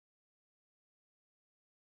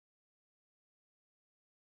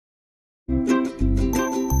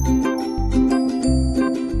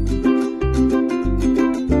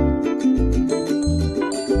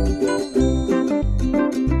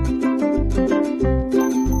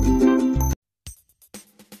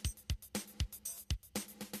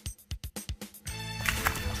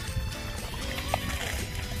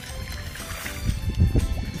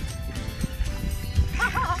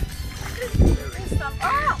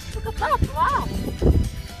Look at that! Wow!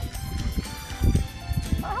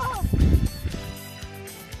 Oh.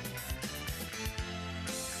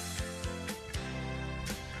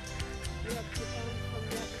 We have to come from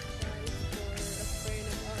the other side for a friend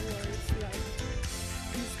of ours. Like,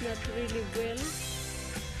 he's not really well,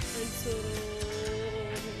 and so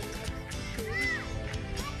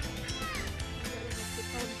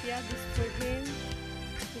yabbies for him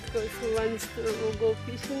because he wants to go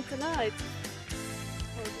fishing tonight.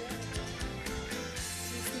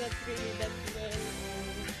 He's not really that well.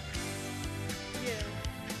 Yeah,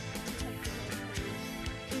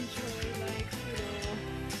 enjoy, like, you know,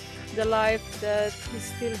 the life that he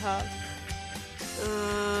still has.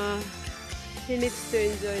 He needs to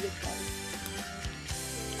enjoy the time.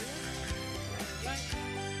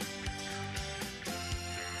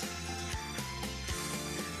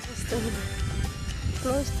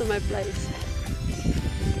 Close to my place.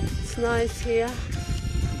 It's nice here,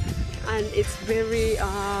 and it's very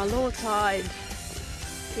low tide.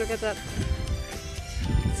 Look at that.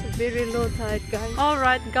 It's a very low tide, guys.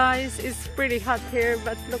 Alright guys, it's pretty hot here,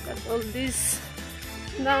 but look at all these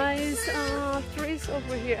nice trees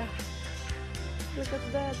over here. Look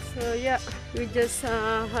at that. So yeah, we just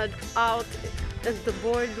head out at the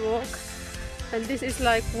boardwalk, and this is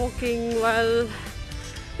like walking while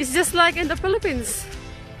it's just like in the Philippines.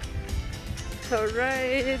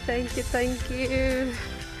 Hooray! Thank you, thank you.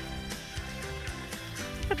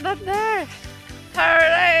 Look at that there.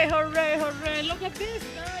 Hooray, hooray, hooray. Look at this,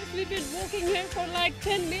 guys. We've been walking here for like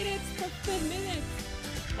 10 minutes, 15 minutes.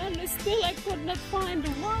 And still I could not find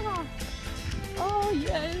the water. Oh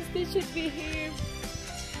yes, they should be here.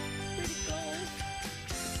 Pretty close.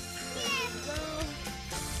 There we go.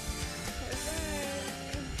 Hooray.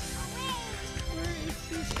 Where is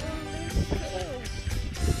this orange hill?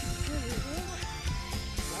 Here we go.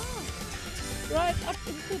 Oh, right up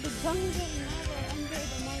into the jungle now, we're under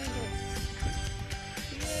the mangroves.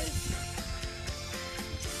 Yes.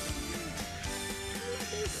 Oh,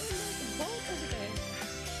 there's almost a boat over there.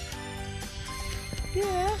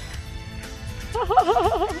 Yeah.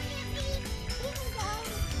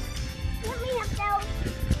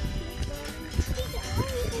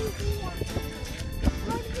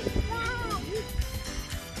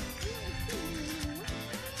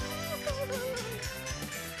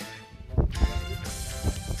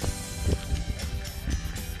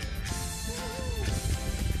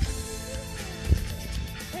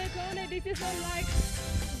 This is all like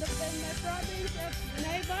my province of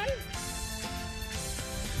Neighbor.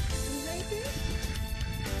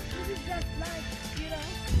 This is just like, you know,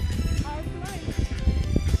 our place.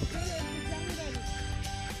 Here in the jungle.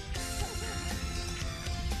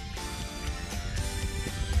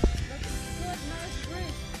 But it's good, nice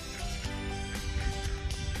breeze.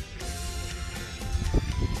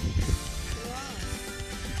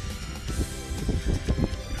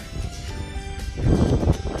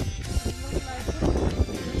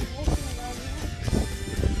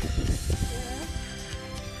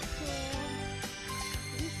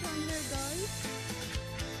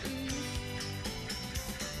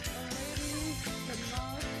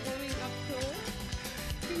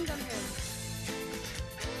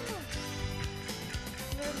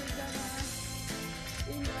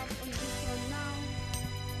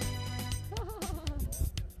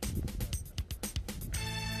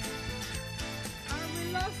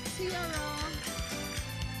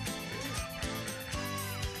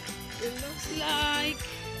 It looks like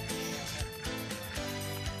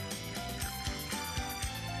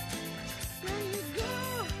there you go.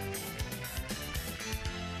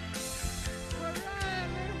 Hooray,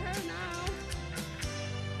 we're here now.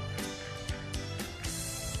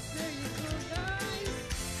 There you go, guys.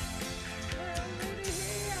 We're already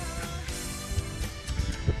here.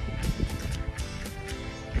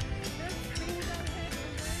 Let's bring that head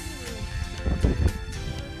already.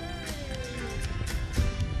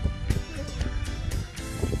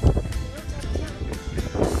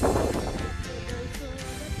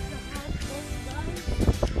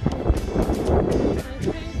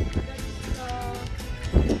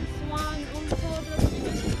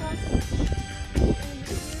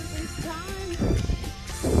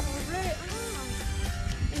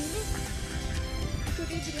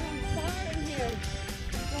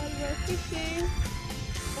 Fishing,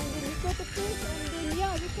 and then we got the fish, and then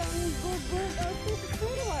yeah, we can go burn our fish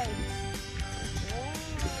straight away. Oh,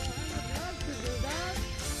 I would love to do that.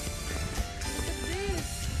 Look at this.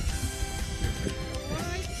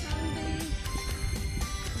 White sandy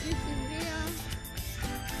fish in here.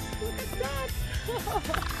 Look at that.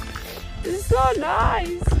 It's so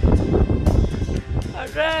nice.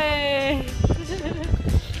 Hooray.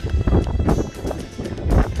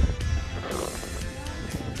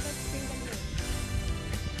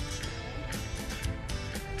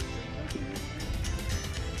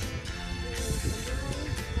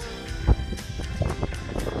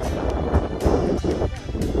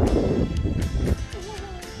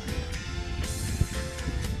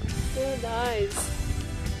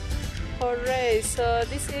 Hooray! So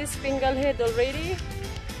this is Fingalhead already,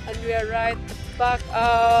 and we are right back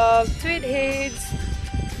of Tweed Heads.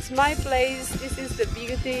 It's my place. This is the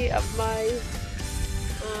beauty of my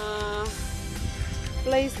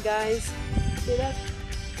place, guys. See that?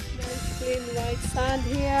 Nice clean white sand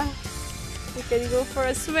here. We can go for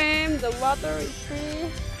a swim. The water is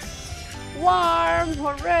free. Warm!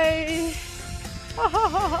 Hooray!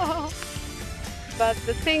 But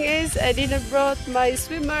the thing is, I didn't brought my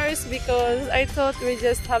swimmers because I thought we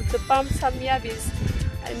just have to pump some yabbies.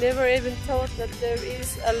 I never even thought that there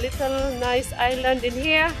is a little nice island in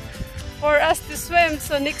here for us to swim.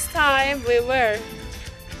 So next time we will.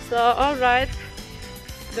 So alright,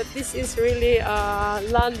 but this is really a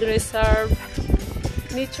land reserve,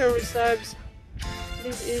 nature reserves.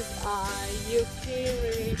 This is a UK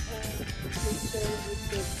related nature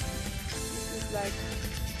reserve. This is like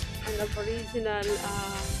an aboriginal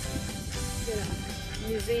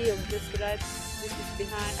museum just right. This is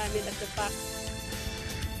behind, I mean at the back.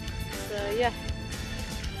 So yeah,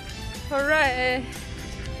 hooray!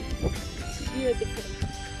 Beautiful.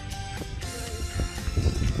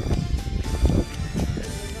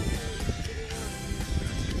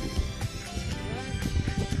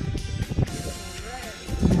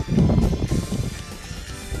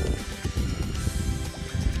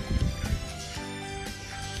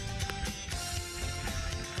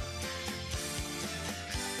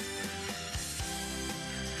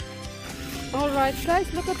 Alright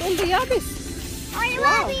guys, look at all the yabbies.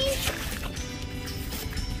 Wow.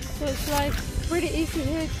 So it's like pretty easy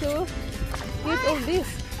here to get all this.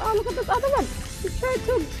 Oh, look at this other one. It's trying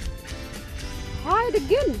to hide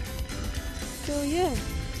again. So yeah,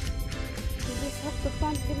 you just have to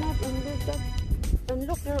pump them up and do that. And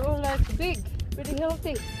look, they're all like big, pretty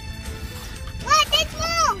healthy. What? There's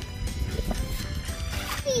more!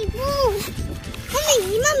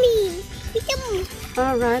 Mommy, mommy, pick them.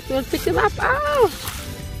 Alright, we'll pick them up. Oh,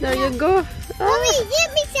 there you go. Oh. Mommy,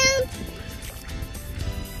 give me some.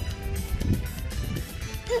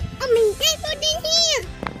 Mommy, they put in here.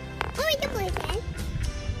 Mommy, the boyfriend.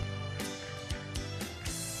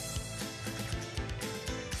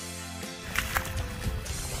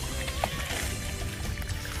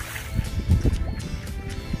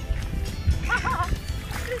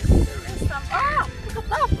 Oh, look at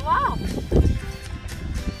that. Wow.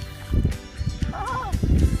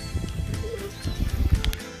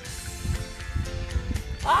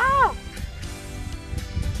 Oh!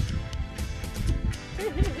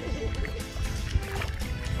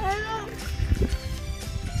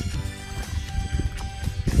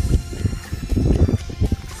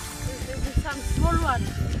 There's some small one.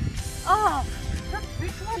 Oh, that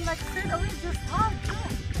big one like straight away just hard.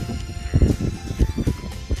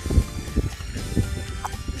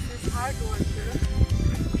 This is hard one, you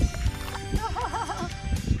know?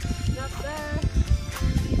 Not there.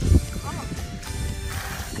 Oh.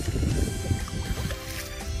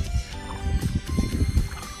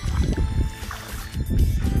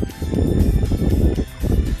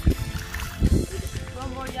 No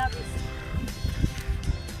more yabbies.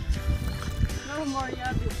 No more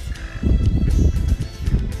yabbies.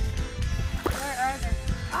 Where are they?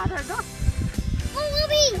 Ah, there go. Oh,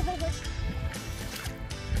 mommy.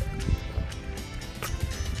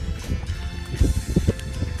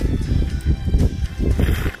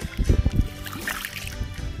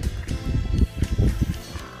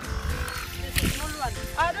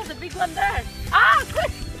 Ah, there's a big one there. Ah,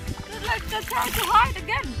 quick! They're like they're trying to hide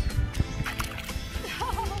again.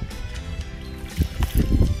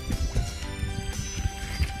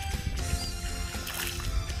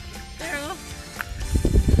 There you go.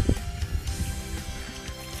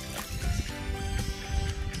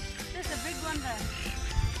 There's a big one there.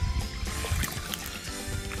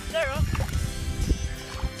 There you go.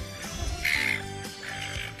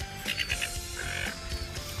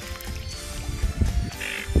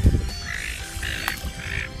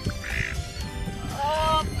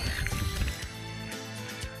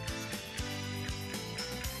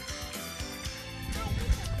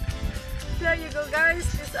 There you go guys,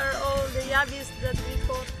 these are all the yabbies that we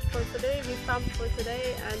caught for today, we pumped for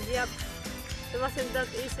today, and yep, it wasn't that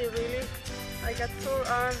easy really. I got sore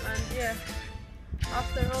arm and yeah,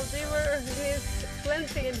 after all there's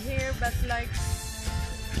plenty in here but like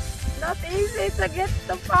not easy to get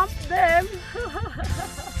to pump them.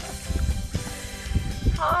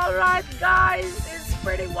 Alright guys, it's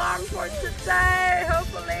pretty warm for today,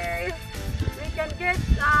 hopefully we can get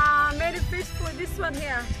many fish for this one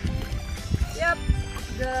here. Yep,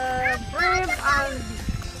 the brim and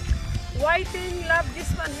whiting love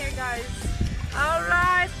this one here guys.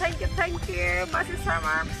 Alright, thank you, Mrs.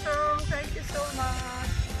 Armstrong, thank you so much.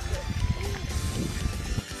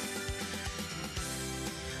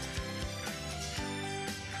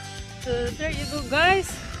 So there you go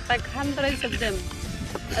guys, like hundreds of them.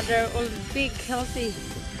 They're all big, healthy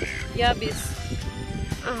yabbies.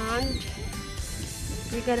 And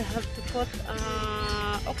we're gonna have to put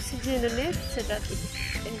oxygen in it so that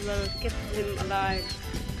it will keep them alive.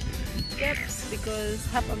 Yes, because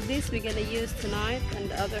half of this we're gonna use tonight and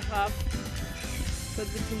the other half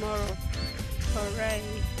could be tomorrow. Hooray!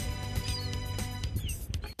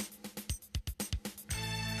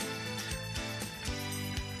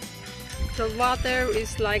 The water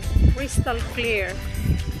is like crystal clear.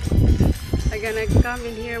 I'm gonna come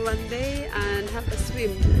in here one day and have a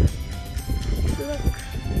swim. Look,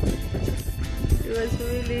 it was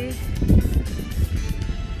really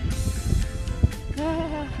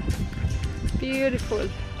beautiful.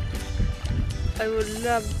 I would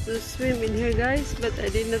love to swim in here guys, but I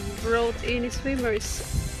did not brought any swimmers.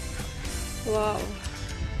 Wow,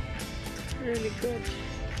 really good,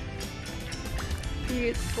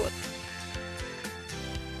 beautiful.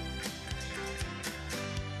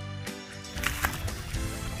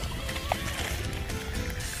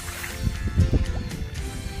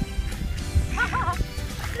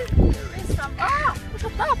 There is some, look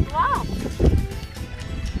at that, wow.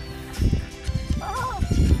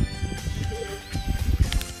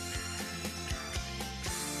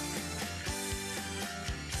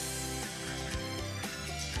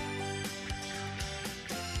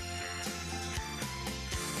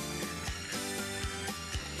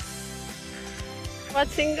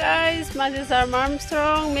 Watching guys, Mrs.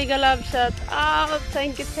 Armstrong, mega love shout out.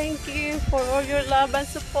 Thank you for all your love and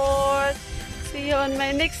support. See you on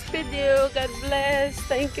my next video. God bless.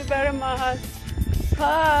 Thank you very much.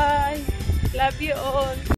 Bye. Love you all.